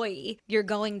employee you're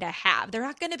going to have. They're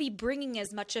not going to be bringing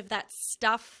as much of that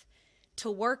stuff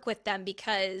to work with them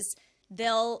because they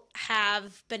would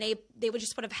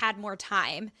have had more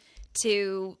time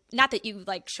to, not that you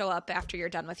like show up after you're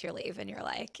done with your leave and you're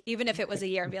like, even if it was a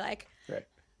year and be like, right.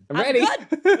 I'm ready.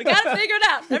 Good. We got to figure it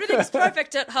out. Everything's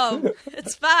perfect at home.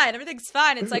 It's fine. Everything's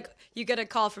fine. It's like you get a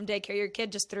call from daycare. Your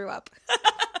kid just threw up.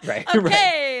 Right.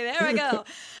 Okay, there we go.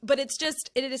 But it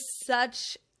is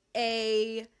such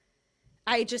I'm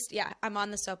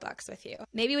on the soapbox with you.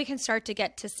 Maybe we can start to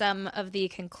get to some of the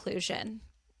conclusion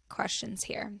questions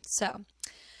here. So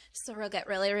we'll get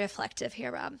really reflective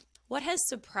here, Rob. What has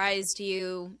surprised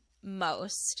you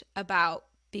most about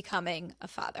becoming a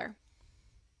father?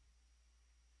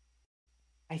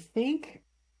 I think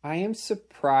I am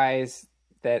surprised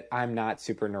that I'm not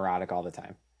super neurotic all the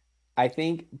time. I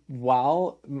think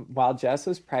while Jess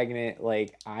was pregnant,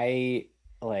 I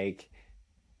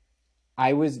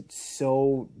was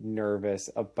so nervous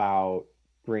about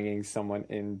bringing someone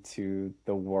into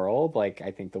the world. Like,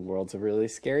 I think the world's a really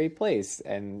scary place,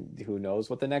 and who knows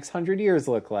what the next 100 years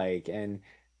look like. And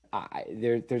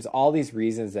there's all these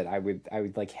reasons that I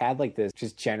would like had like this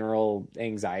just general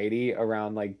anxiety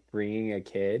around like bringing a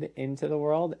kid into the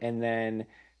world. And then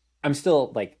I'm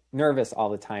still like nervous all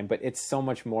the time, but it's so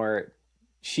much more.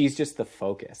 She's just the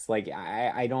focus. Like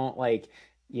I don't like,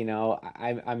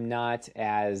 I'm not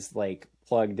as like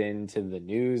plugged into the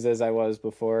news as I was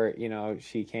before,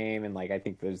 she came. And like I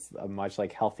think there's a much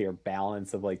like healthier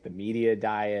balance of like the media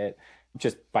diet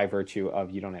just by virtue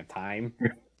of you don't have time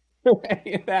for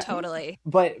any of that. Totally.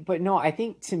 But no, I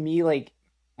think to me like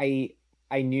I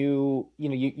I knew,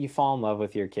 you fall in love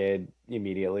with your kid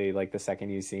immediately, like the second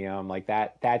you see him, like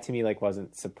that to me, like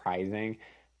wasn't surprising.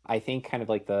 I think kind of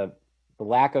like the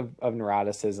lack of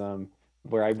neuroticism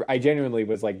where I genuinely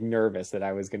was like nervous that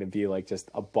I was going to be like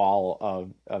just a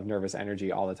ball of nervous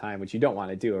energy all the time, which you don't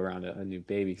want to do around a new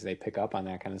baby because they pick up on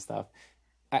that kind of stuff.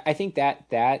 I think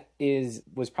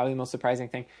was probably the most surprising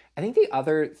thing. I think the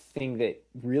other thing that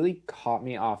really caught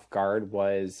me off guard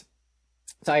was,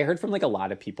 so I heard from like a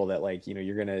lot of people that like,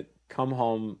 you're gonna come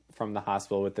home from the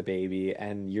hospital with the baby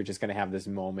and you're just gonna have this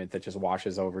moment that just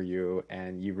washes over you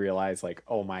and you realize like,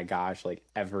 oh my gosh, like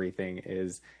everything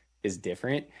is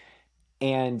different.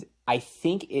 And I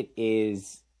think it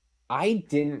is, I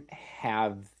didn't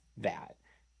have that.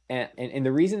 And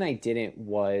the reason I didn't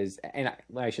was,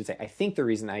 I should say, I think the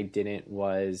reason I didn't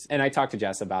was, and I talked to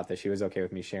Jess about this. She was okay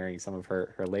with me sharing some of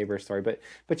her labor story, but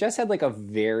Jess had like a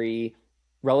very,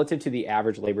 relative to the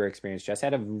average labor experience, Jess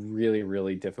had a really,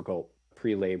 really difficult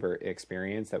pre-labor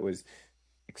experience that was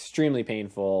extremely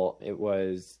painful. It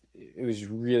was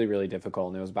really, really difficult,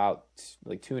 and it was about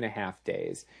like 2.5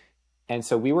 days. And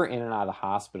so we were in and out of the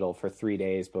hospital for 3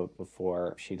 days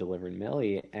before she delivered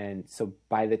Millie. And so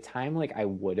by the time like I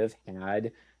would have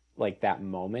had like that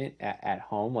moment at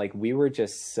home, like we were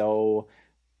just so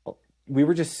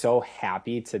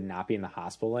happy to not be in the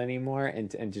hospital anymore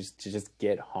and just to just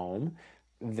get home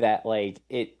that like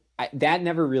that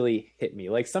never really hit me.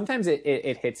 Like sometimes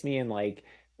it hits me in like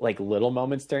little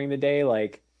moments during the day,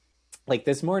 like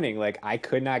this morning, like I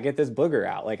could not get this booger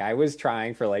out. Like I was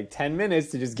trying for like 10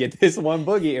 minutes to just get this one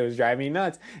boogie. It was driving me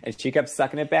nuts. And she kept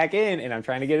sucking it back in and I'm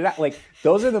trying to get it out. Like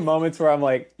those are the moments where I'm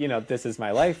like, this is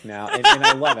my life now. And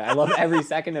I love it. I love every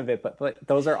second of it. But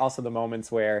those are also the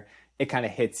moments where it kind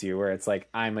of hits you, where it's like,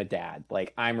 I'm a dad.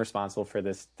 Like I'm responsible for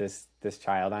this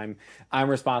child. I'm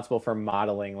responsible for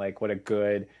modeling like what a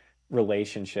good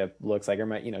relationship looks like.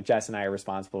 Or Jess and I are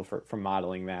responsible for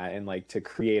modeling that and like to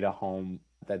create a home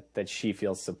that she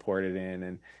feels supported in.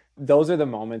 And those are the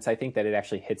moments I think that it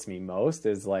actually hits me most,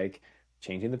 is like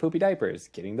changing the poopy diapers,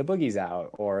 getting the boogies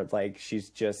out, or like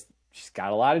she's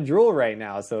got a lot of drool right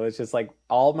now, so it's just like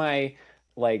all my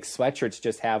like sweatshirts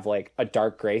just have like a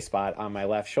dark gray spot on my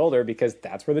left shoulder because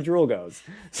that's where the drool goes.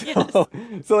 So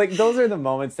yes. So like those are the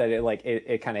moments that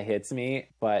it kind of hits me.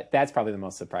 But that's probably the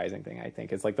most surprising thing, I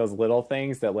think. It's like those little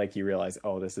things that like you realize,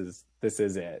 oh, this is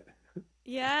it.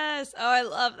 Yes. Oh, I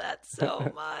love that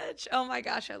so much. Oh my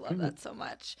gosh, I love that so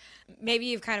much. Maybe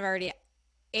you've kind of already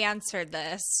answered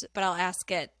this, but I'll ask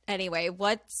it anyway.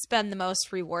 What's been the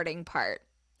most rewarding part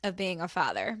of being a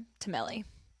father to Millie?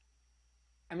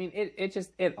 I mean,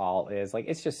 it all is like,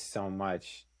 it's just so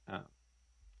much,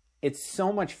 it's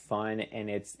so much fun. And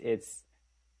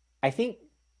I think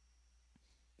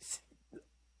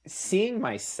seeing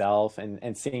myself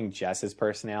and seeing Jess's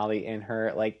personality in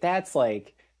her, like that's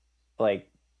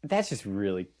just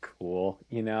really cool,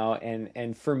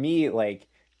 and for me, like,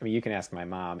 I mean, you can ask my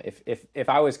mom if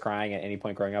I was crying at any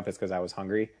point growing up, it's because I was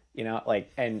hungry,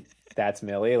 like, and that's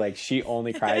Millie, like she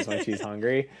only cries when she's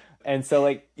hungry. And so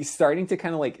like starting to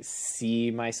kind of like see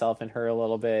myself in her a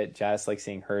little bit, Jess like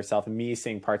seeing herself, and me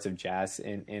seeing parts of Jess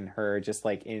in her, just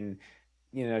like in,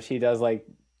 she does like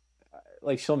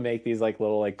she'll make these like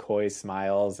little like coy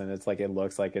smiles, and it's like it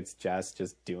looks like it's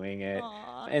just doing it.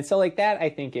 Aww. And so like that I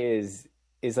think is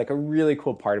like a really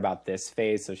cool part about this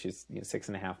phase. So she's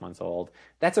 6.5 months old.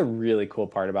 That's a really cool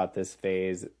part about this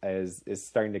phase, is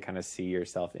starting to kind of see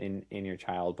yourself in your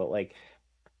child. But like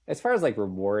as far as like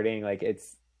rewarding, like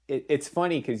it's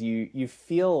funny because you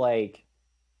feel like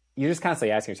you're just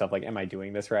constantly asking yourself, like, am I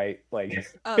doing this right? Like,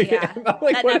 oh yeah,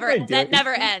 like, that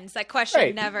never ends. That question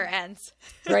right. never ends.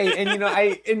 Right. And,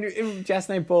 and Jess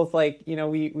and I both, like,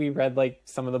 we read like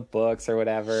some of the books or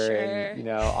whatever, sure. And,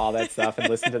 all that stuff, and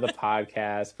listen to the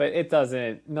podcast, but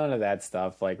none of that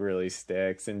stuff like really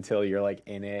sticks until you're like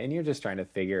in it and you're just trying to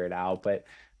figure it out. But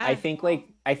I think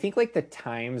like the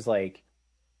times, like,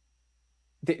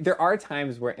 there are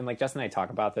times where, and like Jess and I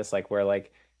talk about this, like where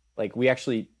like we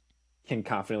actually can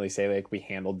confidently say like we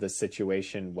handled this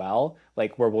situation well,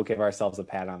 like where we'll give ourselves a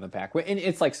pat on the back. And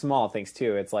it's like small things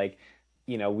too. It's like,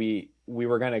 we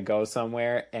were gonna go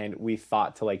somewhere and we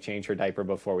thought to like change her diaper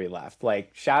before we left.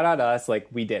 Like shout out us, like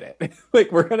we did it.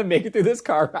 Like we're gonna make it through this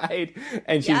car ride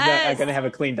and she's Yes, gonna have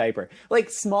a clean diaper. Like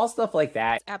small stuff like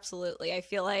that. absolutely. I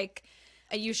feel like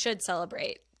you should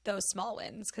celebrate those small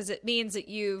wins because it means that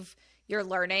you're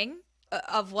learning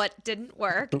of what didn't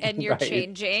work and you're Right.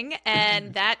 changing,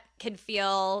 and that can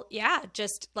feel, yeah,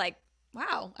 just like,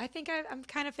 wow, I think I'm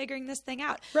kind of figuring this thing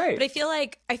out. Right. But I feel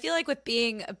like with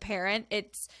being a parent,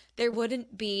 there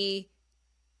wouldn't be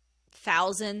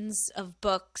thousands of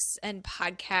books and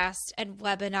podcasts and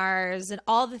webinars and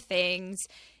all the things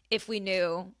if we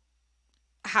knew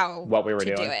how What we were to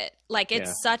do doing. it. Like Yeah.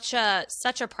 it's such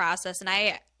a process, and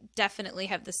I definitely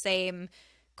have the same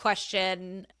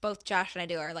question. Both Josh and I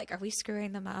do are like, are we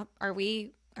screwing them up? Are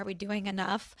we doing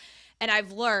enough? And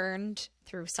I've learned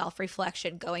through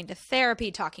self-reflection, going to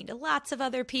therapy, talking to lots of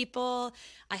other people.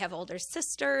 I have older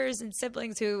sisters and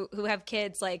siblings who have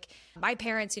kids. Like my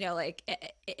parents, like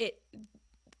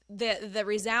the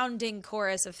resounding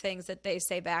chorus of things that they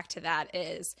say back to that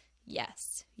is,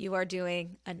 yes, you are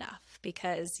doing enough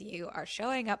because you are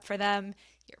showing up for them,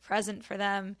 you're present for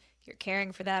them, you're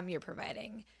caring for them, you're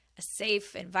providing a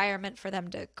safe environment for them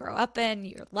to grow up in,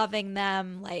 you're loving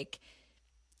them. Like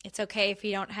it's okay if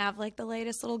you don't have like the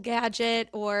latest little gadget,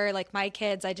 or like my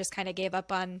kids, I just kind of gave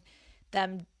up on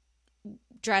them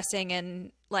dressing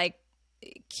in like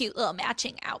cute little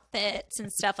matching outfits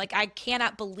and stuff. Like I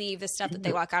cannot believe the stuff that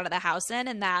they walk out of the house in,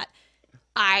 and that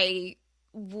I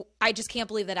just can't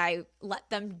believe that I let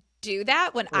them do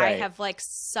that when I Right. have like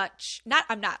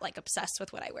I'm not like obsessed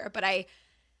with what I wear, but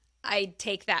I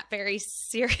take that very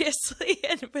seriously.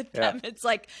 And with them, it's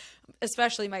like,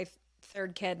 especially my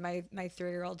third kid, my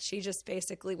 3-year-old, she just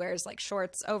basically wears like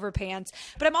shorts over pants.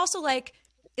 But I'm also like,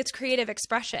 it's creative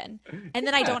expression, and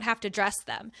then I don't have to dress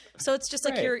them. So it's just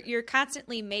like Right. you're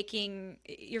constantly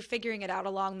you're figuring it out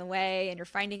along the way, and you're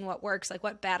finding what works. Like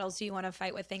what battles do you want to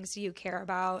fight? What things do you care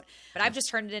about? But I've just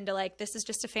turned it into like, this is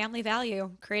just a family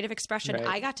value, creative expression. Right.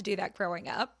 I got to do that growing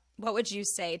up. What would you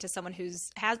say to someone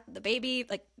has the baby,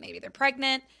 like maybe they're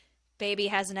pregnant, baby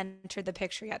hasn't entered the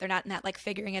picture yet, they're not in that like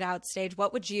figuring it out stage?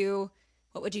 What would you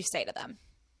say to them?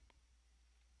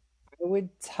 I would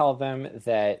tell them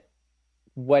that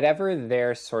whatever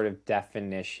their sort of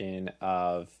definition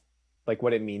of like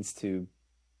what it means to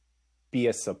be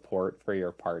a support for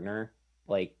your partner,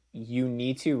 like you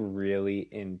need to really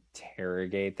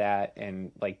interrogate that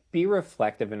and like be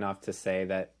reflective enough to say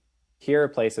that here are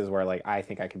places where like I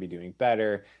think I could be doing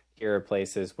better. Here are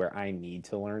places where I need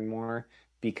to learn more,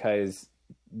 because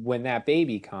when that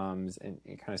baby comes, and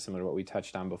kind of similar to what we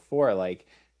touched on before, like,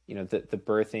 the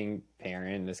birthing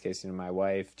parent, in this case, my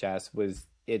wife, Jess,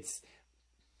 it's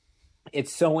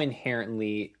so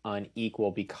inherently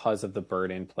unequal because of the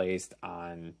burden placed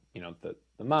on, the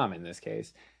mom in this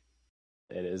case.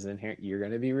 It is inherent. You're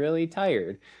going to be really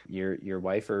tired. Your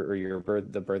wife or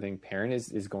the birthing parent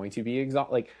is going to be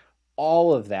exhausted. Like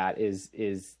all of that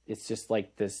it's just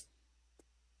like this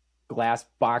glass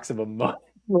box of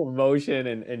emotion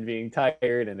and being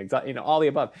tired and exhausted, all the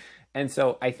above. And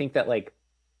so I think that like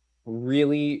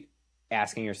really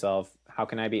asking yourself, how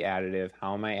can I be additive?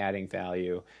 How am I adding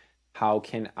value? How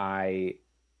can I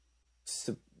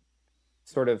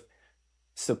sort of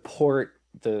support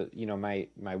my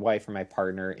wife or my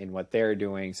partner in what they're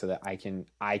doing so that I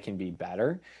can be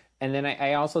better? And then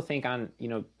I also think on,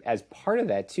 as part of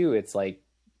that too, it's like,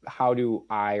 how do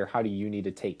you need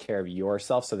to take care of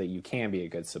yourself so that you can be a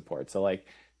good support? So like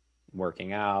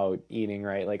working out, eating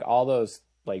right, like all those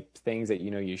like things that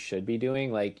you should be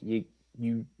doing, like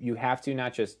you have to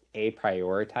not just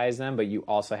prioritize them, but you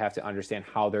also have to understand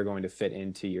how they're going to fit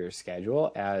into your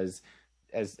schedule as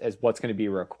what's going to be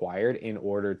required in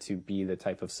order to be the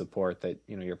type of support that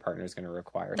your partner is going to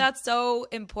require. That's so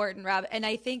important, Rob. And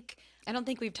I don't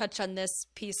think we've touched on this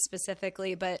piece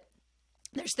specifically, but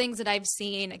there's things that I've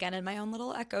seen, again, in my own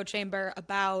little echo chamber,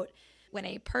 about when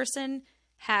a person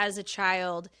has a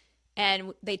child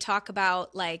and they talk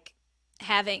about like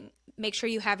make sure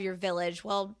you have your village.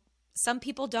 Well, some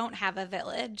people don't have a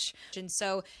village. And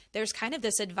so there's kind of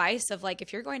this advice of like,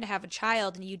 if you're going to have a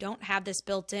child and you don't have this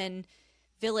built-in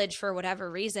village for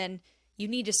whatever reason, you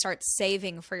need to start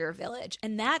saving for your village.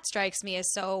 And that strikes me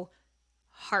as so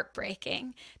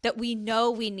heartbreaking, that we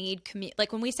know we need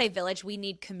like when we say village, we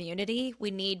need community. We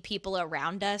need people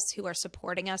around us who are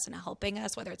supporting us and helping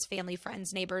us, whether it's family,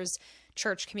 friends, neighbors,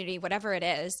 church, community, whatever it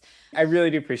is. I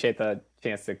really do appreciate the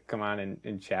chance to come on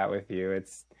and chat with you.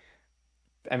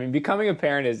 I mean, becoming a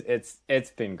parent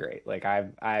it's been great. Like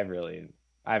I've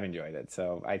enjoyed it.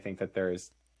 So I think that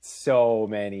there's so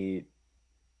many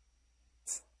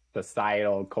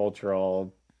societal,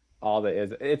 cultural, all the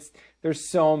is it's there's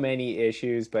so many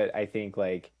issues, but I think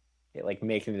like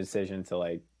making the decision to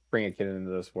like bring a kid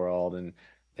into this world, and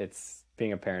it's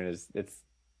being a parent is it's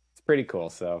pretty cool.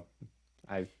 So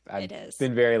I've It is.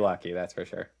 been very lucky, that's for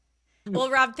sure. Well,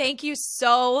 Rob, thank you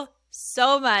so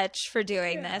much for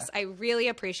doing this. I really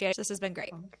appreciate it. This has been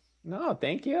great. No,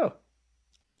 thank you.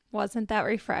 Wasn't that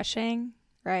refreshing?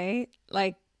 Right?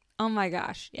 Like, oh my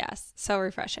gosh. Yes. So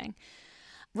refreshing.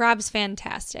 Rob's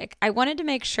fantastic. I wanted to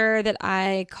make sure that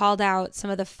I called out some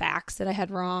of the facts that I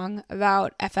had wrong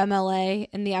about FMLA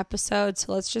in the episode.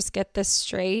 So let's just get this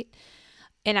straight.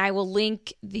 And I will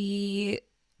link the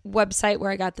website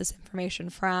where I got this information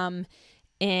from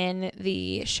in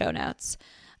the show notes.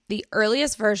 The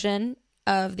earliest version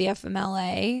of the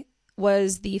FMLA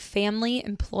was the Family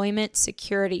Employment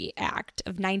Security Act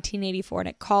of 1984, and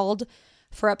it called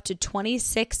for up to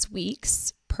 26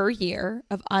 weeks per year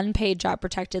of unpaid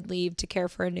job-protected leave to care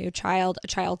for a new child, a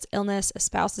child's illness, a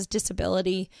spouse's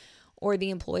disability, or the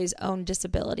employee's own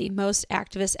disability. Most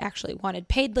activists actually wanted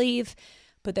paid leave,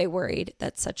 but they worried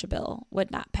that such a bill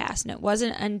would not pass. And it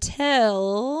wasn't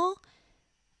until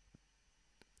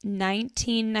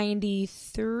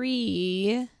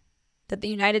 1993 that the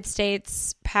United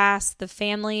States passed the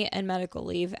Family and Medical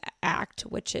Leave Act,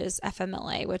 which is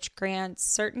FMLA, which grants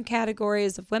certain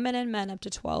categories of women and men up to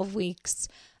 12 weeks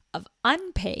of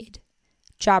unpaid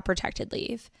job-protected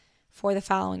leave for the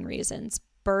following reasons: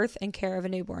 birth and care of a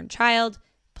newborn child,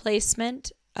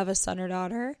 placement of a son or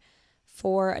daughter,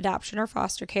 for adoption or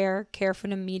foster care, care for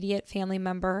an immediate family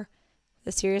member with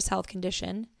a serious health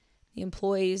condition, the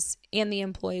employee's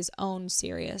own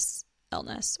serious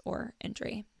illness or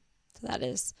injury. So that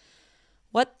is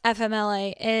what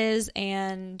FMLA is,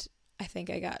 and I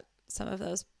think I got some of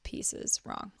those pieces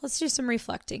wrong. Let's do some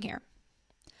reflecting here.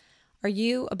 Are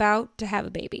you about to have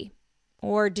a baby?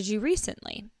 Or did you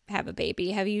recently have a baby?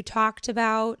 Have you talked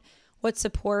about what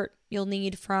support you'll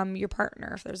need from your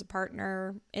partner, if there's a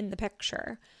partner in the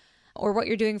picture, or what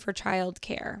you're doing for child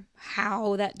care,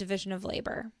 how that division of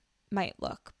labor might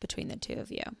look between the two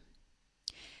of you?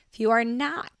 If you are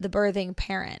not the birthing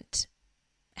parent,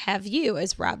 have you,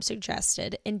 as Rob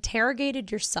suggested,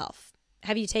 interrogated yourself?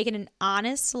 Have you taken an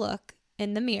honest look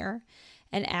in the mirror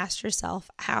and asked yourself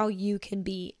how you can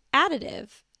be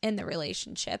additive in the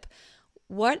relationship?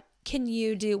 What can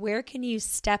you do? Where can you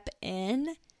step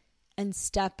in and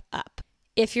step up?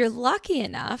 If you're lucky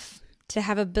enough to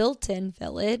have a built-in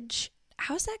village,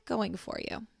 how's that going for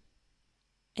you?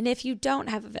 And if you don't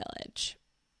have a village,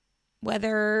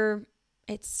 whether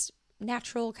it's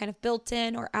natural, kind of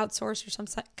built-in, or outsourced, or some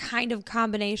kind of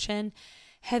combination,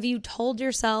 have you told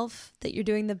yourself that you're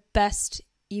doing the best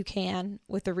you can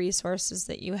with the resources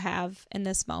that you have in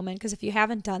this moment? Because if you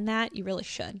haven't done that, you really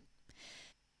should.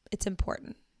 It's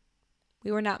important.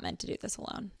 We were not meant to do this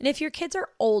alone. And if your kids are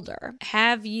older,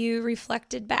 have you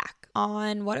reflected back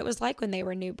on what it was like when they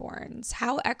were newborns?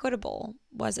 How equitable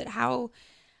was it? How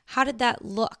did that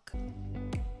look?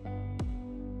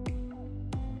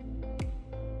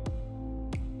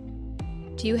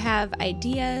 Do you have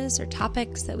ideas or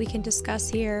topics that we can discuss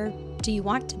here? Do you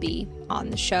want to be on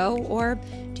the show, or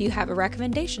do you have a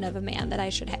recommendation of a man that I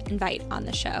should invite on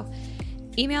the show?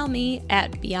 Email me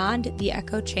at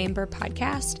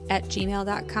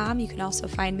beyondtheechochamberpodcast@gmail.com. You can also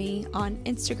find me on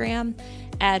Instagram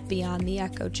at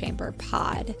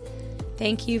beyondtheechochamberpod.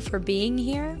 Thank you for being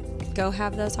here. Go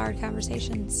have those hard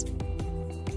conversations.